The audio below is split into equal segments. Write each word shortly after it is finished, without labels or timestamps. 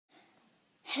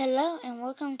Hello and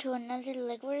welcome to another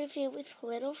LEGO review with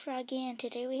Little Froggy, and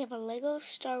today we have a LEGO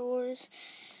Star Wars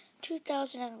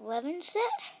 2011 set.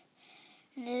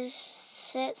 And it is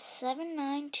set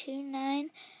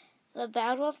 7929, the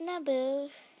Battle of Naboo,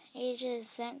 ages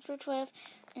 7 through 12,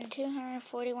 and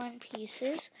 241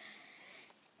 pieces.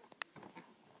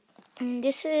 And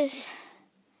this is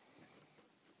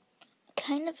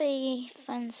kind of a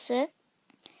fun set.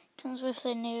 Comes with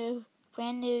a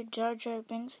brand new Jar Jar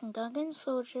Binks and Gungan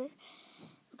Soldier,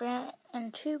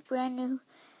 and 2 brand new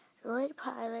droid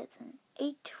pilots, and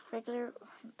 8 regular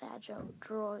battle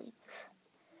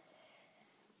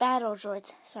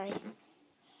droids. Sorry.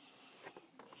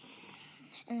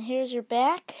 And here's your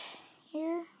back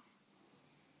here.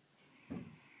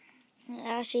 It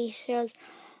actually shows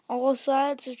all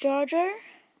sides of Jar Jar.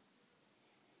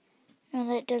 Now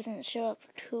that doesn't show up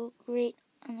too great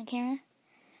on the camera,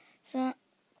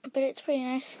 but it's pretty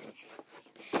nice.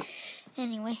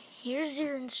 Anyway, here's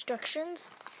your instructions.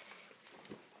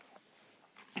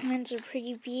 Mine's are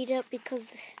pretty beat up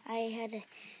because I had to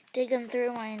dig them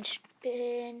through my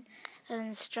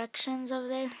instructions over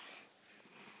there.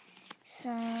 So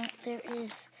there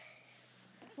is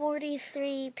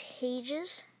 43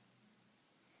 pages,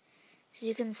 as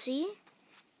you can see.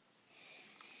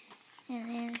 And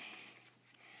then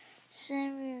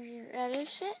some of your other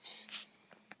sets.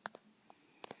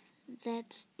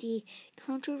 That's the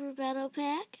Clone Trooper Battle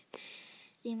Pack,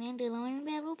 the Mandalorian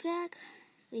Battle Pack,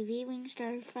 the V-Wing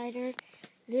Starfighter,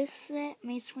 this set,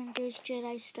 Mace Windu's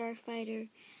Jedi Starfighter,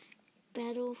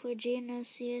 Battle for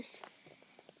Geonosis.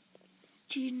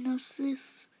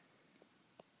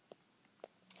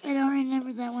 I don't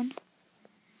remember that one.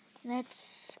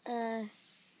 That's the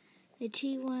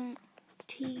T1,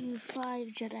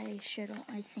 TU5 Jedi Shuttle,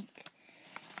 I think.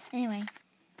 Anyway.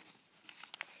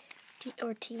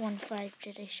 Or T15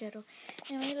 Jedi Shuttle.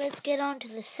 Anyway, let's get on to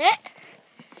the set.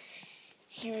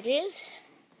 Here it is.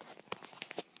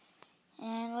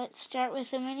 And let's start with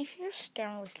the minifigure,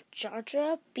 starting with Jar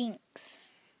Jar Binks.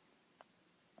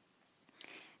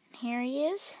 And here he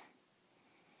is.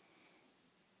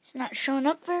 It's not showing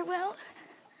up very well.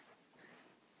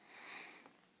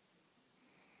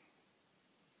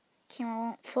 Camera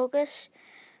won't focus,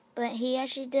 but he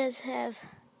actually does have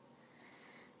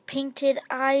painted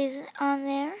eyes on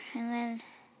there, and then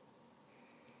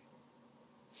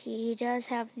he does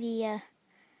have the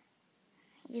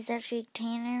he's actually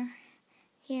tanner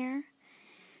here.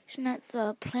 It's not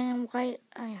the plain white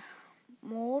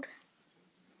mold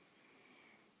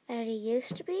that he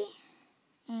used to be,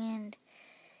 and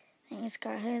then he's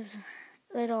got his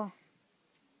little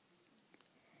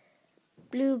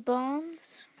blue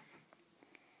bombs,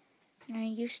 and I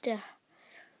used to,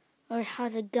 or how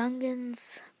the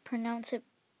Gungans pronounce it,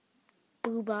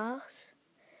 boobas.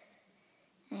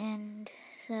 And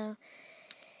so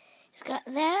he's got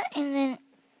that, and then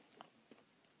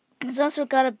he's also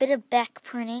got a bit of back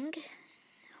printing.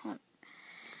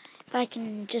 If I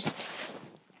can just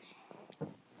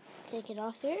take it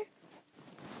off here,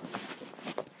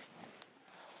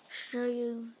 show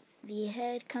you the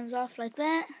head comes off like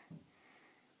that,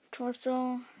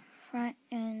 torso, front,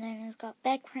 and then it's got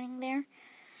back printing there,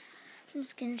 some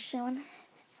skin showing.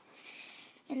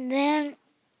 And then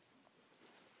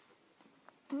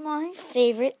my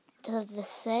favorite of the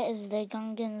set is the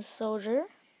Gungan Soldier.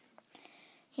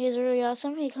 He is really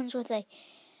awesome. He comes with a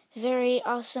very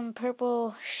awesome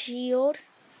purple shield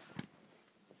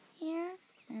here,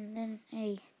 and then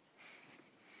a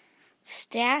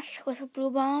staff with a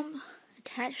blue bomb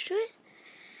attached to it.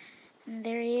 And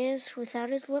there he is without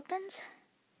his weapons.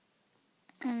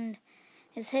 And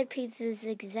his headpiece is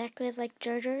exactly like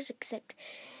Jar Jar's, except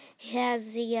he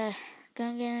has the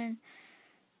Gungan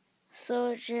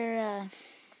Soldier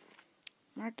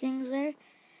markings there.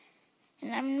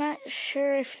 And I'm not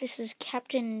sure if this is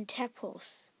Captain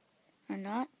Tapos or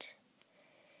not.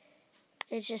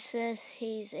 It just says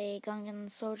he's a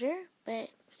Gungan Soldier, but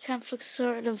he kind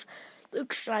of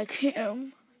looks like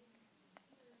him.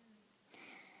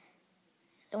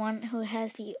 The one who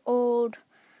has the old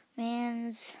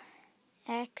man's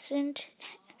accent.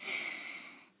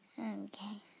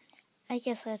 Okay. I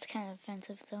guess that's kind of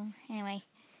offensive, though. Anyway.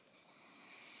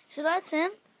 So that's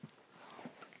him.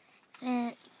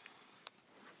 And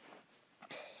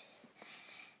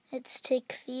let's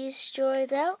take these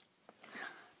droids out.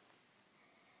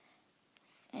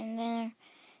 And then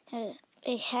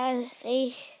they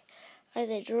are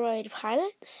the droid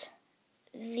pilots.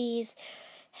 These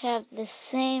have the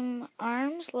same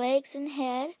arms, legs, and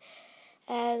head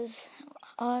as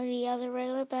all the other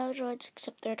regular battle droids,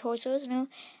 except their torso is new,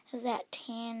 has that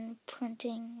tan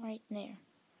printing right there.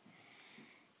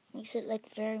 makes it look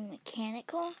very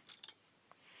mechanical.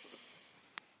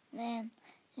 Then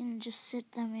just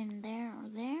sit them in there or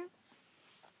there.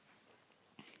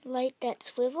 Light that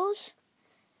swivels.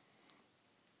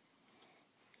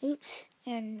 Oops,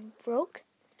 and broke.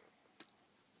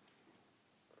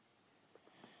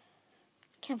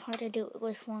 Kind of hard to do it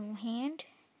with one hand.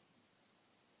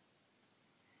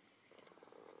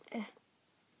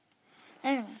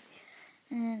 Anyway,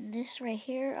 and this right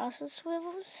here also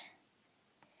swivels.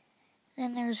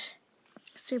 Then there's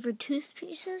silver tooth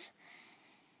pieces.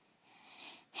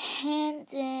 And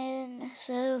then,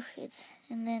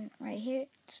 and then right here,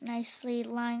 it's nicely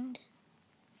lined.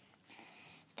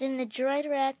 Then the droid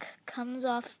rack comes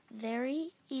off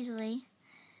very easily.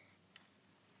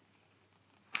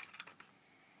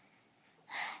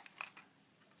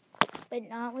 But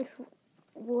not with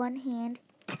one hand.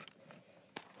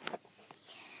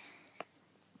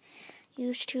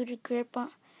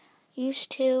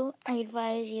 I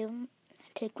advise you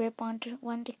to grip onto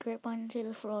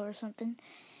the floor or something.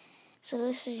 So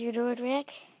this is your droid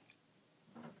rack.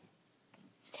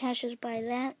 Attaches by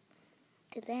that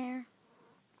to there.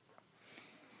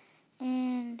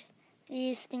 And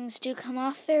these things do come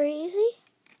off very easy.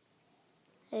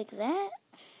 Like that.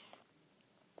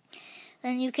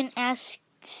 Then you can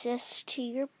access to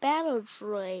your battle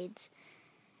droids.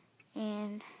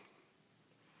 And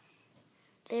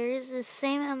there is the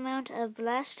same amount of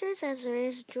blasters as there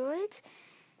is droids.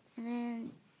 And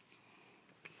then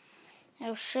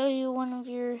I'll show you one of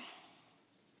the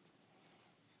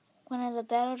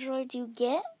battle droids you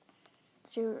get.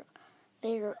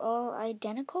 They're all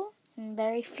identical and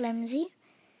very flimsy.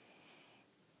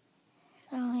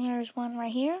 So here's one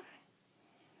right here.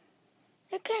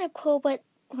 They're kind of cool, but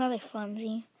really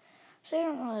flimsy. So I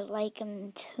don't really like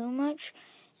them too much.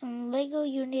 And Lego,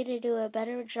 you need to do a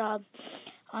better job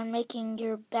on making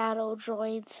your battle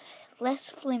droids less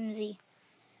flimsy.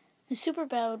 The super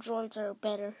battle droids are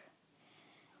better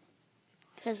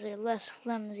because they're less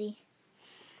flimsy.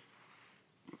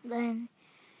 Then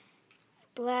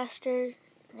blasters,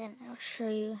 then I'll show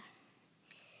you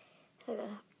how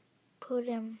to put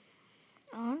them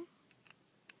on.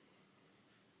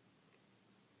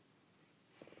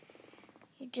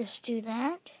 You just do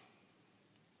that.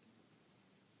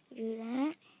 You do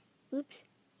that. Oops.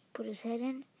 Put his head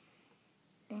in.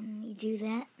 Then you do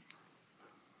that.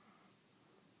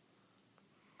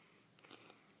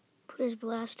 Put his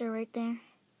blaster right there.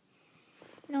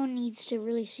 No one needs to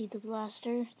really see the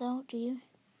blaster, though, do you?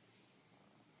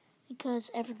 Because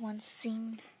everyone's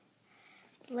seen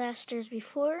blasters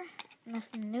before.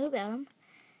 Nothing new about them.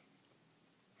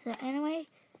 So anyway,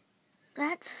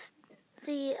 that's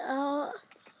the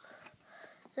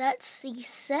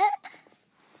set.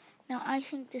 Now I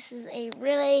think this is a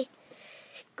really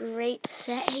great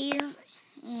set here,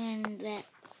 and that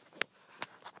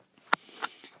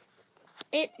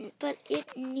it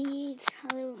needs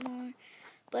a little more.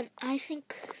 But I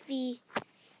think the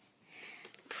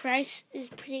price is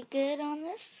pretty good on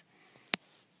this.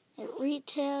 It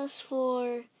retails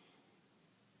for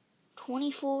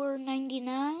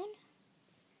 $24.99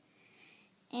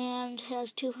 and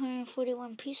has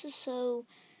 241 pieces. So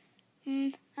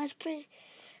that's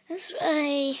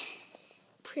a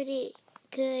pretty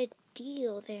good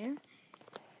deal there.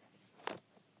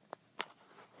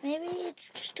 Maybe it's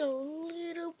just a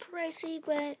little pricey,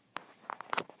 but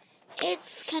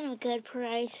it's kind of a good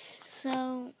price.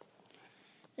 So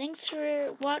thanks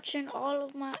for watching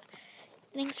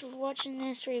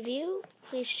this review.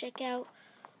 Please check out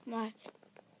all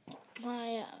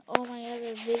my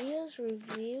other videos,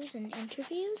 reviews, and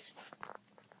interviews.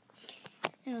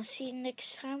 And I'll see you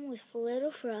next time with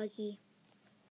Little Froggy.